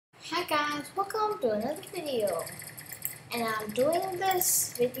guys, welcome to another video, and I'm doing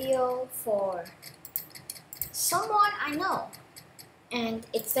this video for someone I know, and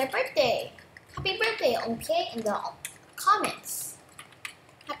it's their birthday. Happy birthday, Aung in the comments.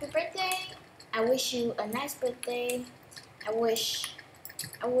 Happy birthday! I wish you a nice birthday. I wish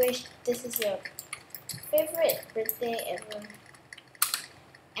this is your favorite birthday ever.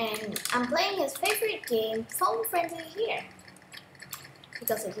 And I'm playing his favorite game, Phone Friendly here,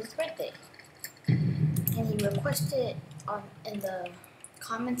 because it's his birthday. And he requested it in the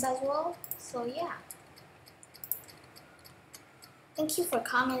comments as well. So yeah. Thank you for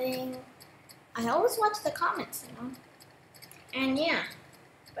commenting. I always watch the comments, you know. And yeah,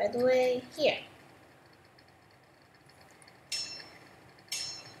 by the way, here.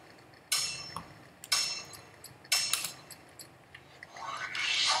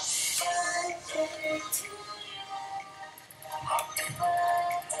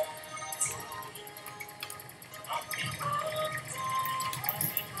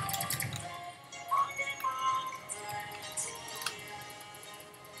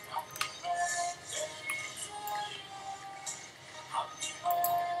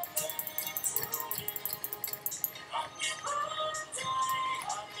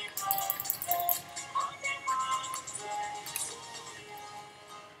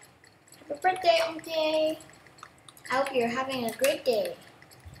 Happy birthday, Aung. I hope you're having a great day.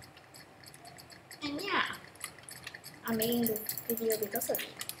 And yeah, I'm making this video because of you,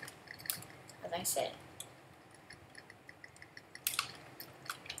 as I said.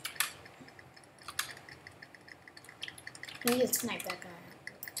 Let me just snipe that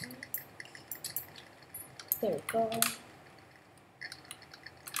guy. There we go.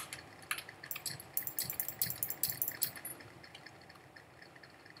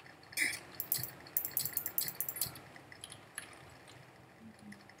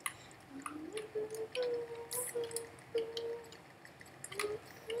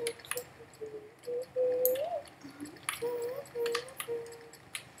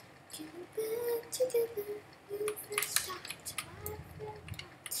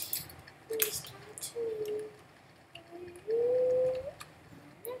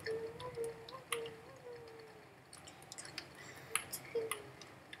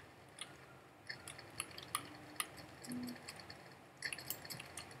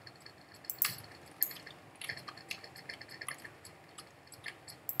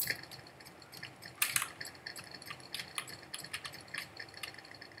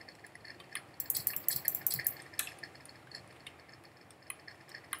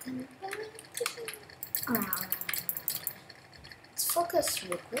 Let's focus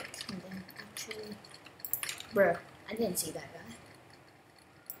real quick and then actually, bruh, I didn't see that guy.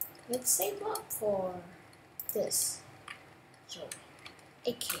 Let's save up for this. So,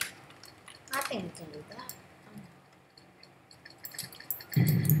 AK. I think we can do that.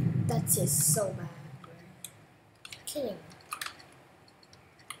 That's just so bad, bruh. Kidding me.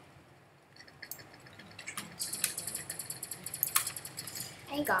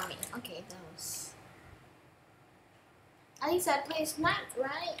 He got me. Okay, that was. At least I placed ninth,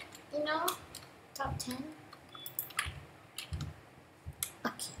 right? You know, top 10.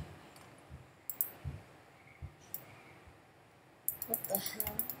 Okay. What the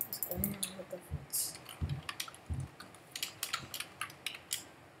hell is going on with the votes?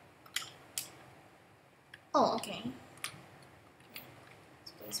 Oh, okay.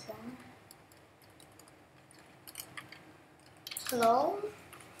 Spacebar. Hello?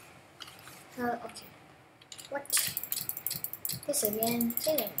 Okay. What? This again?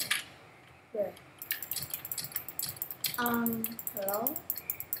 Kidding me. Where? Hello?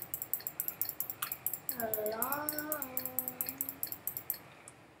 Hello?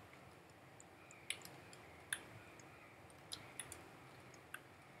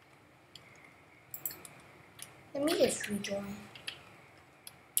 Let me just rejoin.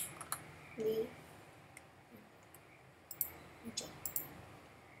 Leave. Rejoin.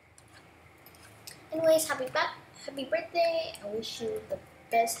 Anyways, happy birthday. I wish you the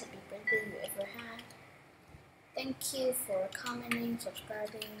best happy birthday you ever had. Thank you for commenting,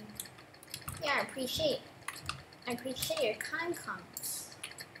 subscribing. Yeah, I appreciate your kind comments.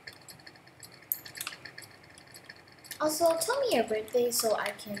 Also, tell me your birthday so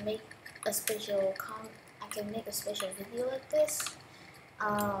I can make a special video like this.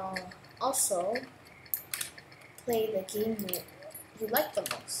 Also play the game you like the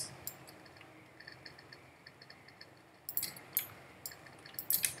most.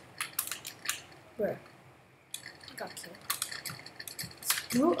 Bruh, I got killed.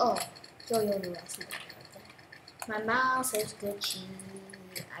 Yo, I see that right there. My mouse is glitchy.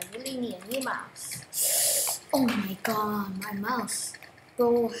 I really definitely need a new mouse. Oh my god, my mouse.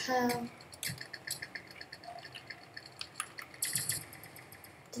 Bro, hell.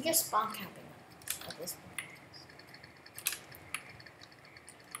 They're just spawn camping at this point.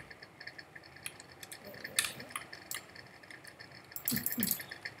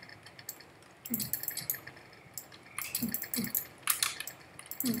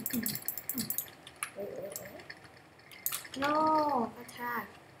 No, attack.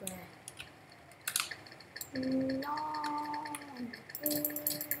 No.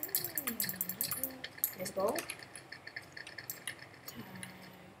 Let's go.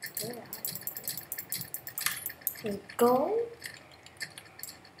 Let's go.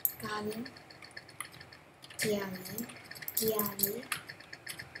 Guardian. Diary.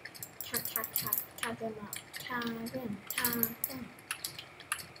 Tap them out. Tap them.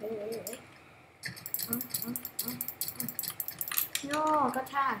 Wait. No, got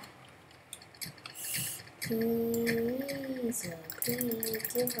tagged. Please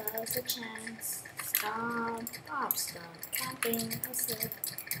give us a chance. Stop camping. I said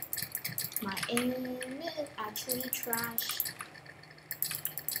my aim is actually trash.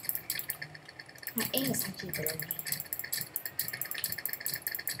 My aim is actually below me.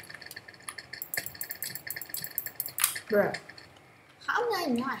 Bruh, how am I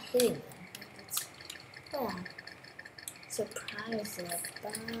not hitting them? What I'm surprised about.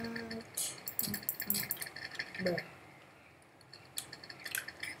 Bruh.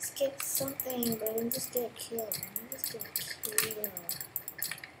 Let's get something, but then just get killed.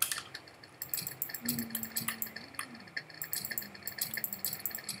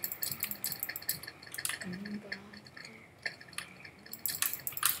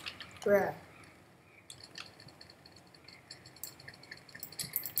 Bruh.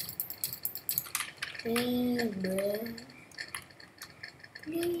 Please, bruh.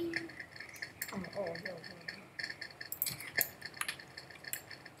 Please. Oh, yo.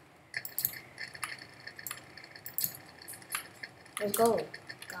 Let's go.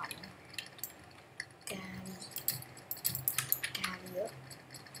 Got one.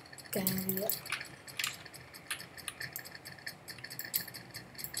 Got it.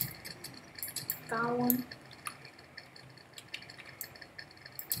 Got one.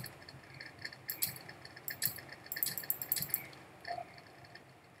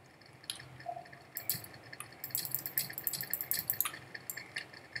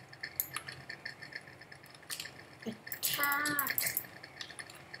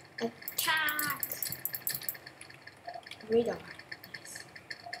 Attack! Radar. Nice.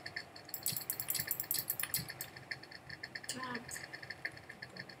 Attack.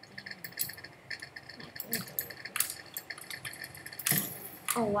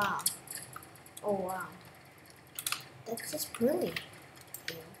 Oh wow. That's just brilliant.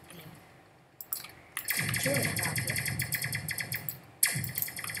 What you doing out here?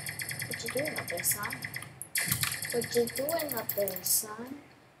 What you doing up there, son? What you doing up there, son?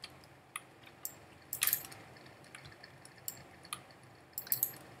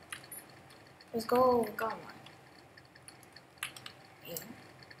 Let's go, got one. Yeah.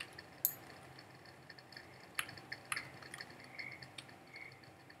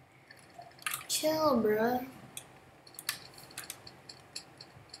 Chill, bruh.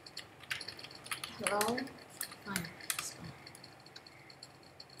 Hello? Fine. It's fine.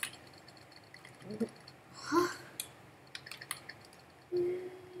 Huh?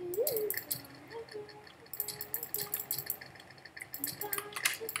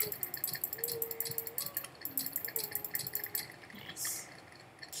 Nice.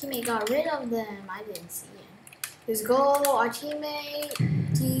 Teammate got rid of them. I didn't see him. Let's go, our teammate.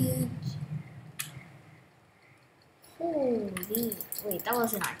 Holy. Wait, that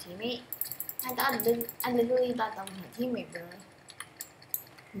wasn't our teammate. I literally thought that was my teammate, bro.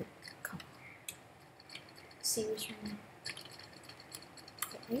 Come on. Serious right now?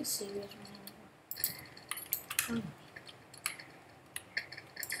 Are you serious right now? Come on.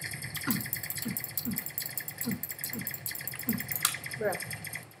 Bro.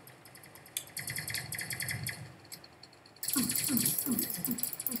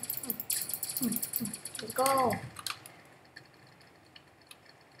 Let's go.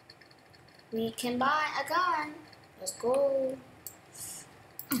 We can buy a gun. Let's go.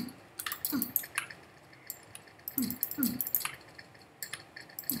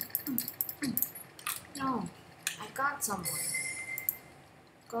 No, I got someone.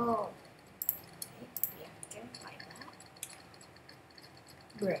 Go. Yeah, can't fight that.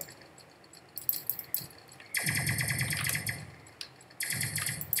 Brick.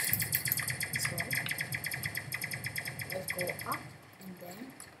 Let's go up and then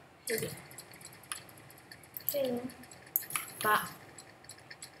Hit him. Hit him. Bah.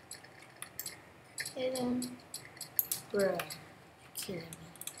 Hit him. Bruh. Killing me.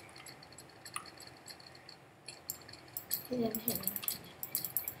 Hit him, hit him.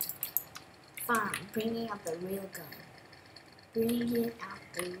 Fine, bringing out the real gun. Bringing out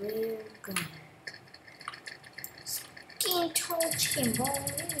the real gun. Skin tone chicken bone.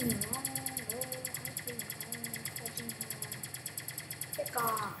 Pick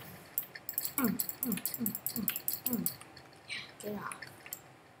off. Get off.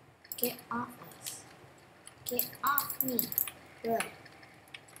 Get off us. Get off me. Good.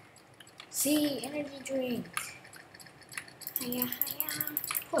 See, energy drink. Hiya, hiya.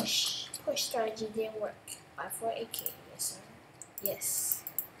 Push. Push strategy didn't work. Buy for AK. Yes, sir. Yes.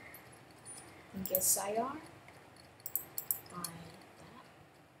 And get sidearm. Buy that.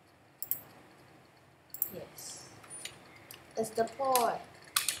 Yes. Let's deploy.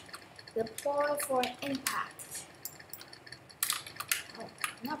 Deploy for impact. Oh,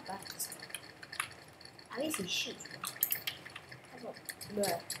 not bad this guy. At least he shoots.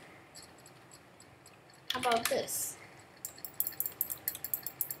 How about this?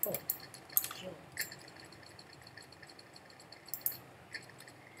 Oh, sure.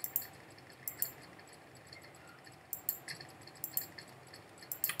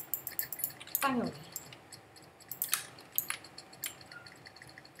 Finally.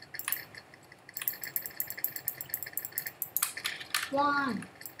 One.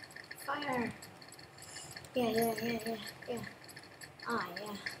 Fire. Yeah. Ah,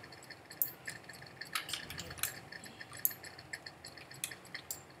 yeah.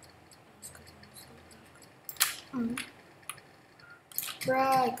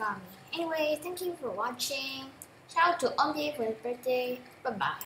 Bro, it got me. Anyway, thank you for watching. Shout out to Aung for his birthday. Bye bye.